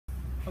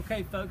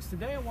Okay folks,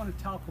 today I want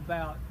to talk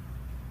about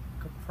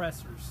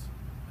compressors.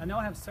 I know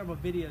I have several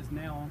videos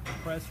now on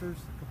compressors,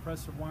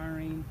 compressor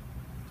wiring,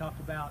 talk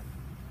about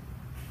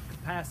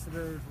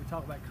capacitors, we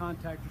talk about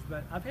contactors,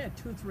 but I've had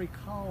 2 or 3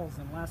 calls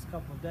in the last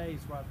couple of days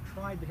where I've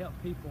tried to help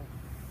people.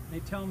 They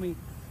tell me,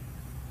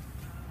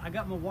 I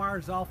got my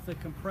wires off the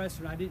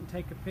compressor and I didn't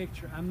take a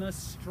picture. I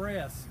must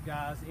stress,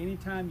 guys,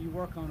 anytime you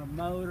work on a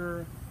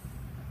motor,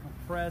 a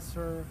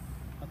compressor,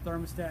 a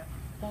thermostat,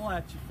 pull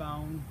out your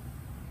phone,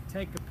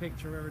 take a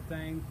picture of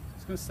everything.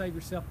 It's going to save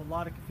yourself a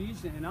lot of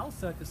confusion, and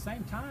also at the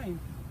same time,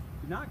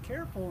 if you're not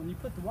careful and you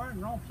put the wire in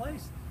the wrong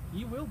place,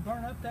 you will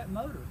burn up that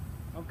motor,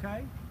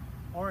 okay?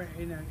 Or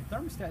in a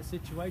thermostat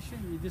situation,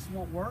 it just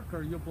won't work,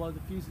 or you'll blow the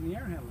fuse in the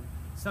air handler.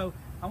 So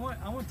I want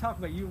to talk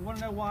about, you want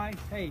to know why?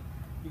 Hey,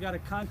 you got a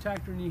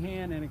contactor in your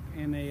hand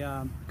and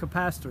a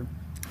capacitor.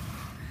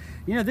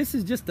 You know, this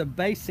is just a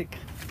basic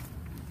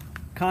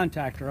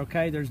contactor,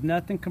 okay? There's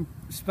nothing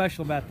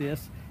special about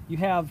this. You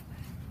have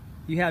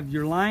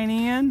your line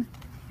in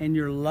and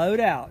your load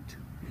out.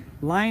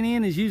 Line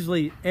in is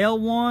usually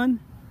L1,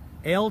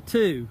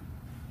 L2.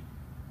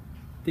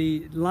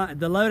 The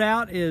load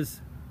out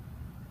is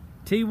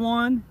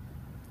T1,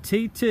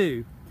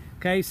 T2.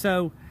 Okay,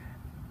 so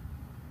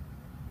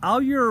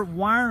all your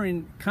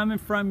wiring coming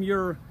from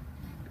your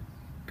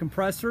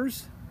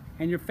compressors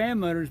and your fan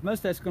motors, most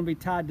of that's going to be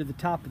tied to the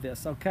top of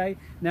this, okay?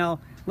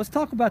 Now, let's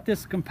talk about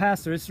this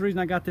capacitor. This is the reason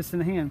I got this in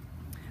the hand.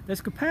 This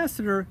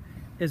capacitor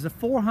is a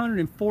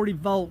 440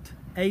 volt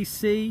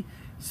AC.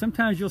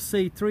 Sometimes you'll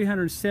see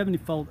 370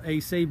 volt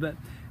AC, but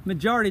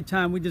majority of the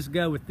time we just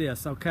go with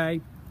this,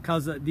 okay?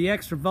 Because the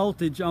extra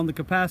voltage on the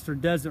capacitor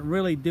doesn't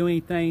really do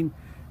anything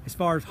as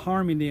far as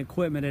harming the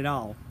equipment at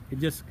all. It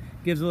just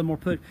gives a little more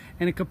push.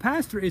 And a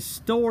capacitor is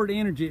stored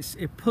energy.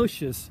 It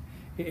pushes.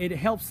 It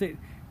helps it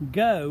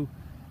go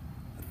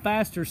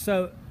faster.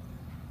 So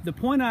the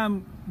point I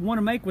want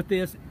to make with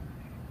this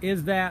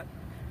is that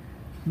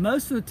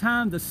most of the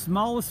time the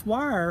smallest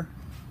wire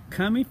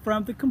coming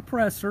from the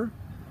compressor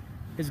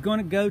is going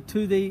to go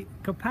to the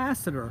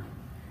capacitor,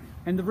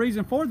 and the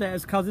reason for that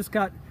is because it's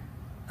got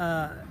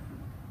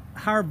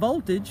higher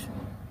voltage,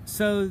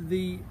 so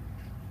the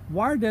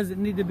wire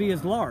doesn't need to be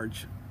as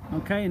large,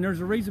 okay? And there's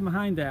a reason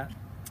behind that.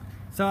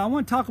 So I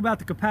want to talk about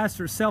the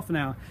capacitor itself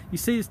now. You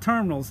see its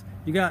terminals.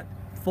 You got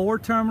 4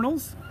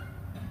 terminals,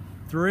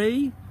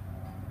 3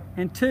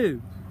 and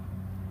 2.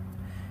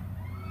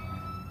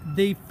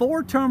 The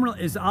 4 terminal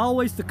is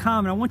always the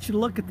common. I want you to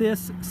look at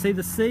this. See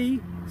the C?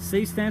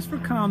 C stands for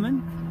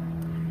common.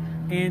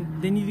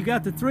 And then you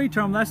got the 3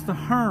 terminal, that's the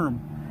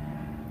Herm.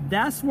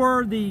 That's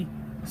where the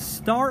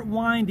start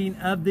winding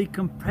of the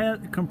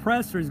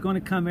compressor is going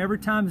to come every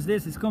time.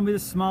 It's going to be the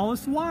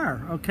smallest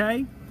wire,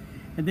 okay?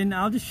 And then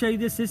I'll just show you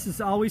this. This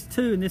is always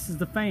 2, and this is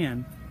the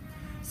fan.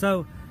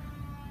 So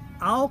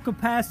all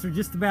capacitors,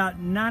 just about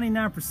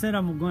 99% of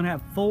them are going to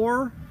have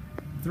 4,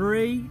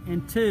 3,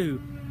 and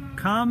 2.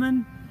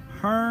 Common,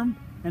 Herm,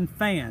 and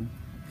fan.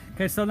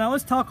 Okay, so now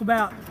let's talk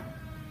about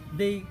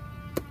the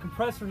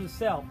compressor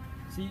itself.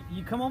 So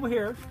you come over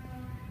here.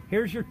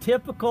 Here's your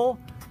typical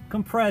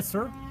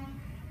compressor.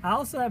 I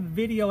also have a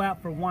video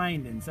out for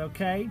windings,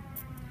 okay?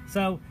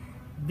 So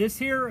this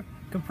here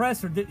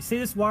compressor, see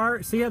this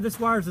wire? See how this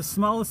wire is the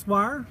smallest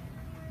wire?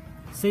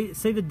 See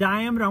the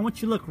diameter? I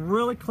want you to look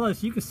really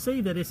close. You can see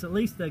that it's at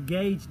least a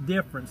gauge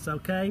difference,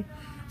 okay?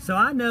 So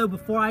I know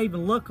before I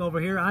even look over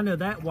here, I know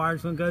that wire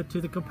is going to go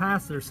to the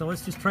capacitor. So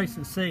let's just trace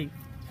and see.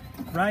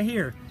 Right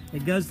here,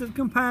 it goes to the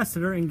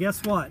capacitor, and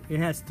guess what? It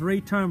has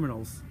 3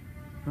 terminals,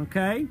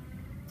 okay?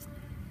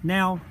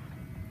 Now,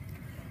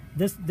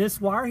 this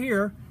wire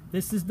here,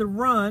 this is the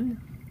run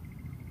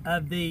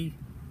of the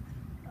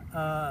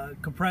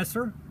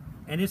compressor,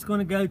 and it's going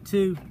to go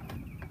to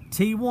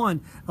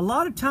T1. A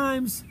lot of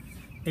times,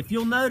 if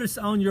you'll notice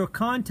on your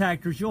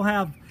contactors, you'll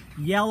have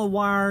yellow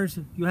wires,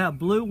 you'll have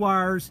blue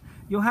wires,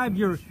 you'll have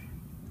your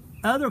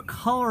other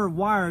color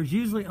wires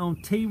usually on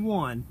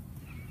T1.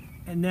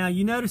 And now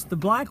you notice the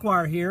black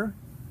wire here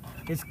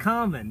is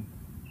common.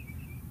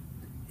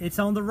 It's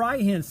on the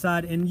right hand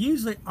side, and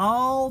usually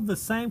all the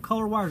same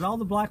color wires, all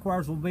the black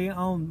wires will be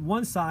on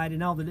one side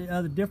and all the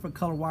other different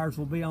color wires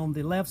will be on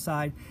the left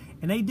side.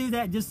 And they do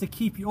that just to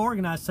keep you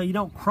organized so you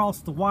don't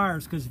cross the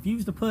wires, because if you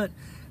used to put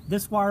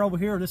this wire over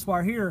here or this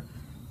wire here,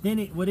 then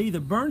it would either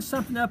burn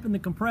something up in the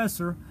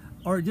compressor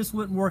or it just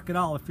wouldn't work at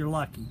all if you're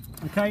lucky,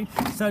 okay?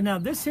 So now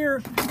this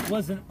here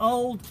was an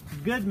old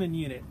Goodman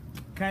unit,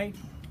 okay?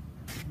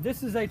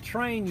 This is a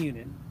Trane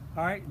unit,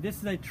 all right? This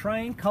is a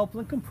Trane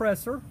Copeland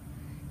compressor.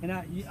 And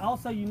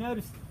also you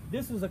notice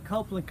this is a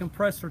Copeland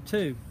compressor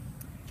too.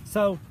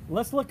 So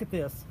let's look at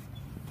this.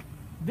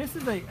 This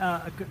is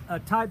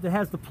a type that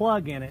has the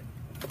plug in it,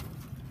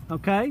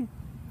 okay?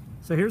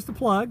 So here's the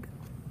plug.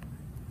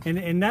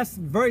 And that's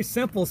very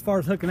simple as far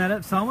as hooking that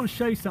up. So I want to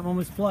show you something on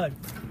this plug.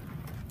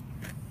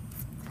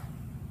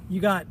 You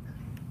got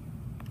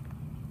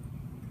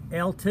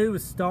L2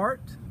 is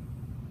start,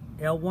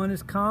 L1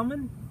 is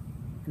common,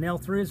 and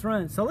L3 is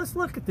run. So let's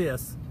look at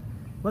this.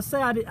 Let's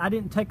say I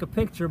didn't take a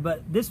picture,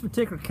 but this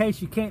particular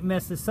case, you can't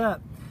mess this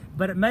up.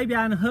 but maybe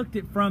I unhooked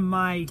it from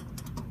my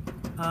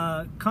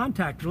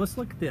contactor. Let's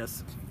look at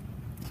this.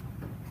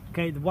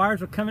 Okay, the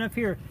wires are coming up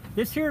here.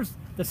 This here's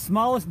the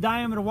smallest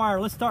diameter wire.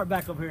 Let's start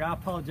back over here. I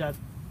apologize.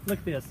 Look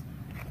at this.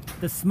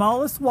 The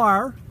smallest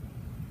wire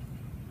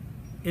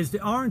is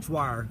the orange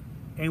wire.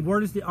 And where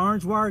does the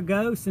orange wire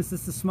go? Since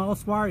it's the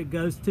smallest wire, it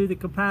goes to the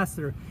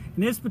capacitor.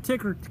 In this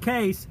particular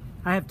case,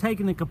 I have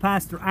taken the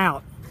capacitor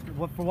out.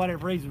 For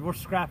whatever reason, we're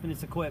scrapping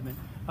this equipment.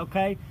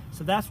 Okay,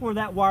 so that's where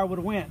that wire would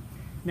have went.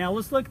 Now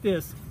let's look at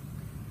this.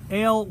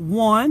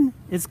 L1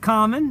 is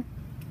common.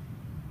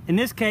 In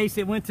this case,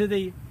 it went to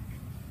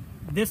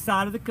this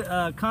side of the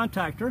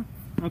contactor.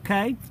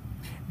 Okay,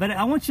 but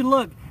I want you to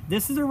look.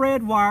 This is a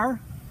red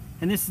wire,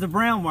 and this is a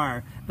brown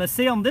wire. But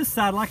see, on this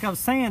side, like I was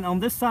saying, on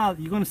this side,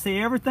 you're going to see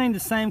everything the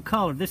same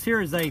color. This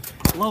here is a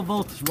low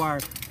voltage wire,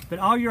 but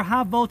all your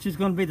high voltage is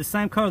going to be the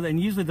same color, and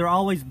usually they're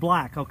always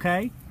black.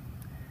 Okay.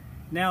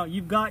 Now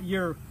you've got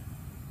your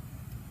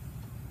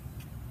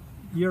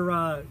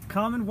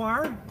common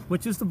wire,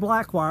 which is the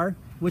black wire,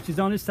 which is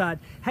on this side.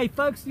 Hey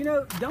folks, you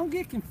know, don't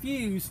get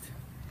confused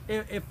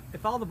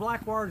if all the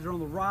black wires are on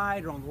the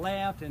right or on the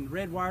left and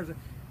red wires are,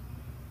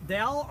 they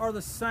all are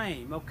the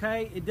same,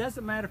 okay? It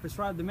doesn't matter if it's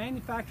right. The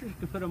manufacturers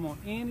can put them on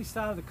any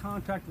side of the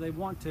contactor they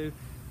want to.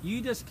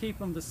 You just keep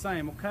them the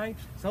same, okay?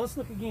 So let's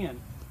look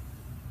again.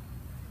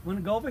 I'm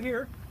gonna go over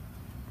here.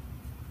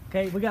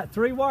 Okay, we got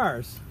 3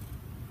 wires.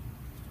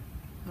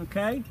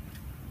 Okay?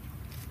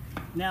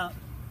 Now,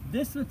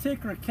 this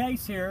particular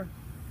case here,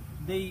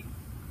 we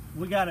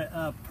got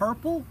a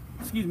purple,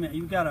 excuse me,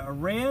 you've got a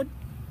red,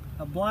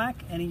 a black,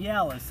 and a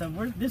yellow. So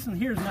this one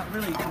here is not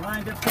really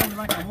lined up for me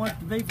like I want it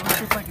to be, but let's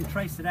see if I can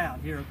trace it out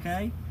here,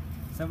 okay?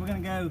 So we're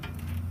going to go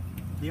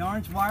the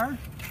orange wire.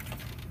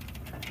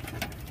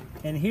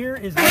 And here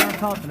is what I'm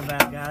talking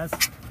about, guys.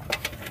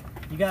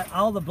 You got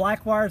all the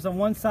black wires on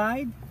one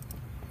side,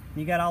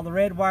 you got all the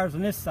red wires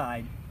on this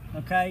side,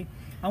 okay?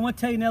 I want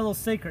to tell you another little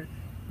secret.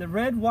 The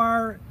red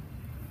wire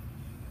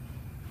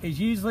is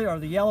usually, or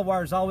the yellow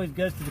wires always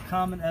goes to the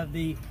common of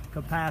the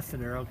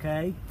capacitor,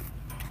 okay?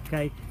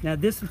 Okay, now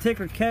this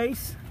particular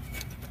case,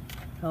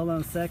 hold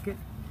on a second.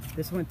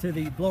 This went to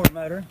the blower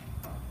motor.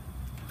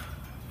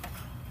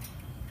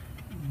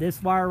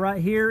 This wire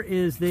right here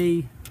is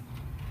the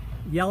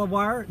yellow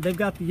wire. They've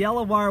got the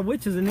yellow wire,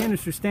 which is an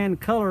industry standard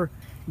color,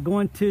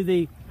 going to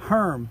the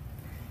Herm.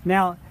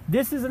 Now,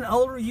 this is an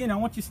older unit. I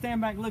want you to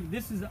stand back and look.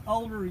 This is an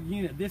older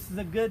unit. This is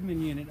a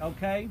Goodman unit,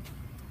 okay?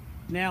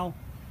 Now,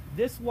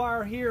 this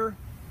wire here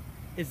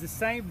is the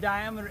same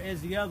diameter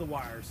as the other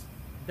wires.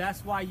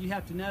 That's why you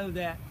have to know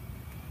that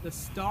the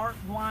start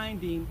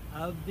winding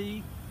of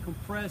the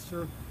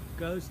compressor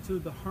goes to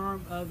the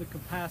Herm of the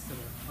capacitor,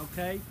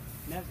 okay?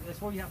 And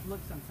that's where you have to look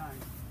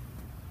sometimes.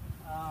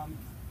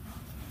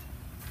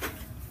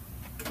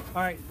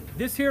 All right,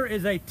 this here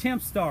is a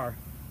Tempstar,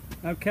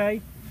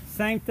 okay?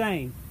 Same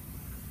thing.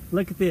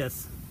 Look at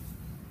this.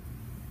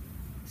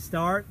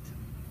 Start,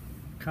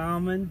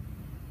 common,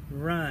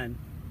 run.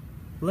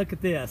 Look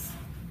at this.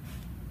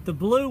 The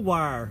blue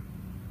wire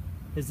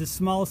is the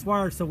smallest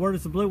wire, so where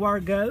does the blue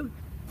wire go?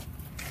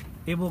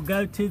 It will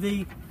go to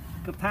the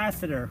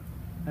capacitor.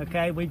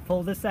 Okay, we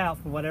pull this out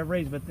for whatever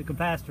reason, but the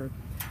capacitor.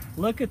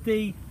 Look at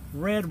the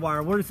red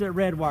wire. Where does that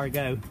red wire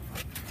go?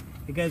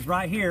 It goes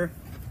right here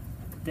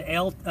to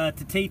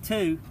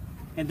T2,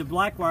 and the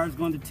black wire is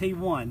going to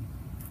T1.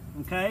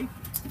 Okay?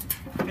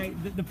 Okay,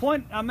 the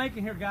point I'm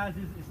making here, guys,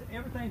 is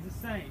everything's the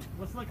same.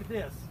 Let's look at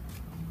this.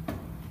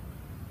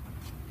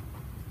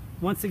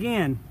 Once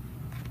again,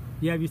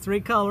 you have your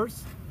 3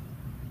 colors.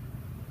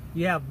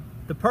 You have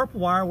the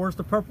purple wire. Where's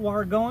the purple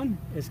wire going?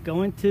 It's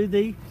going to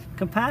the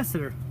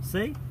capacitor.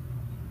 See?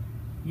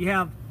 You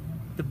have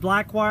the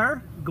black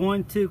wire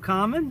going to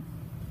common,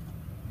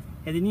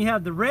 and then you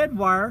have the red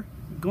wire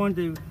going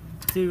to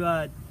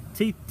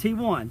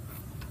T1.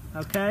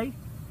 Okay?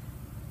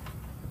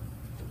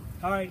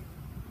 All right.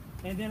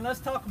 And then let's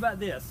talk about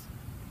this.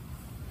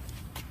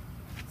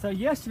 So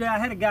yesterday I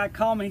had a guy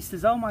call me. He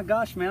says, "Oh my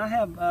gosh, man, I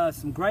have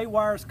some gray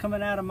wires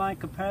coming out of my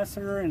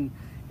capacitor," and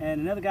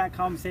another guy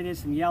called me and said there's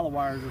some yellow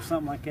wires or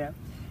something like that.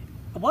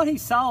 What he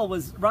saw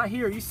was right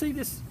here. You see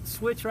this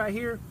switch right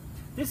here?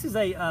 This is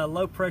a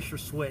low pressure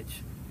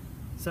switch.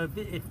 So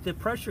if the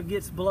pressure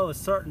gets below a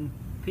certain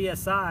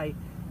PSI,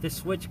 this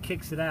switch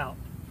kicks it out.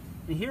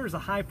 And here's a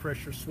high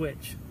pressure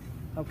switch,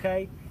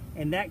 okay?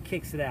 And that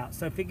kicks it out.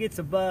 So if it gets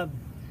above,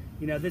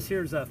 you know, this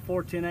here's a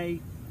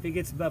 410A. If it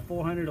gets above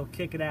 400, it'll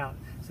kick it out.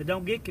 So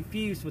don't get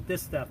confused with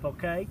this stuff,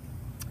 okay?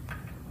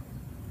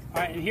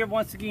 All right, and here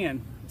once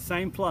again,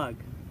 same plug,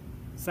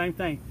 same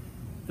thing.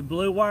 The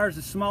blue wire is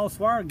the smallest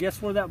wire.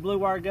 Guess where that blue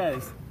wire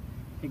goes?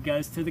 It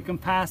goes to the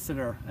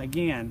capacitor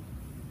again.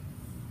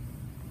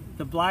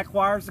 The black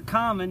wire is the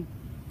common.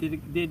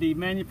 Did the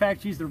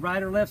manufacturer use the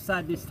right or left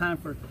side this time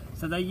for?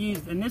 So they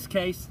used, in this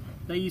case,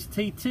 they used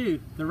T2,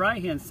 the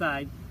right-hand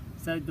side.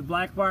 So the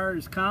black wire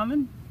is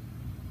common,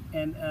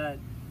 and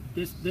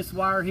this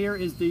wire here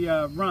is the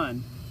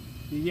run,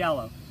 the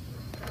yellow.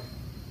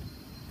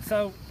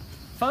 So,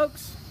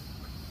 folks,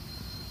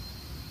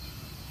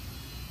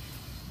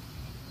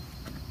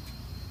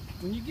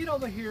 when you get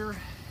over here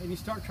and you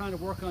start trying to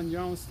work on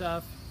your own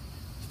stuff,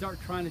 start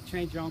trying to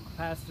change your own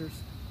capacitors,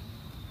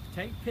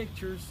 take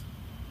pictures,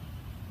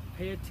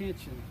 pay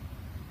attention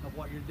of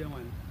what you're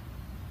doing.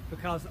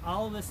 Because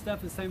all of this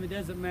stuff is the same. It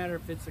doesn't matter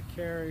if it's a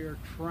Carrier,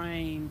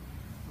 Trane,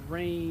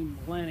 Rheem,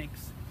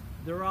 Lennox.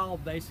 They're all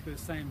basically the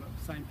same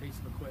piece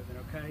of equipment,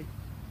 okay?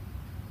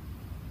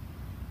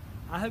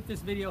 I hope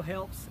this video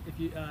helps. If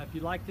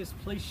you like this,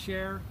 please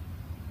share,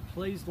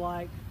 please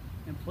like,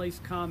 and please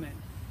comment.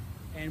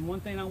 And one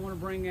thing I want to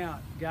bring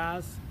out,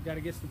 guys, got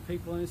to get some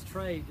people in this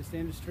trade. This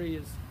industry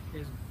is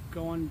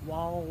going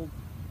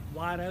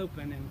wide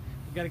open, and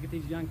we got to get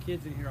these young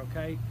kids in here,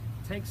 okay?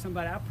 Take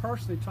somebody. I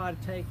personally try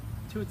to take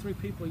 2 or 3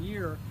 people a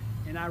year,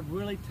 and I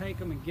really take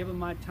them and give them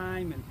my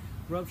time and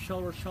rub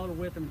shoulder to shoulder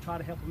with them and try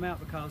to help them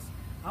out, because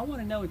I want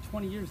to know in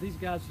 20 years these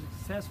guys are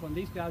successful and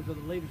these guys are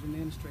the leaders in the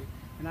industry,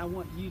 and I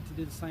want you to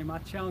do the same. I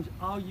challenge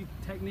all you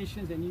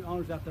technicians and you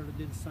owners out there to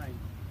do the same.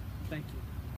 Thank you.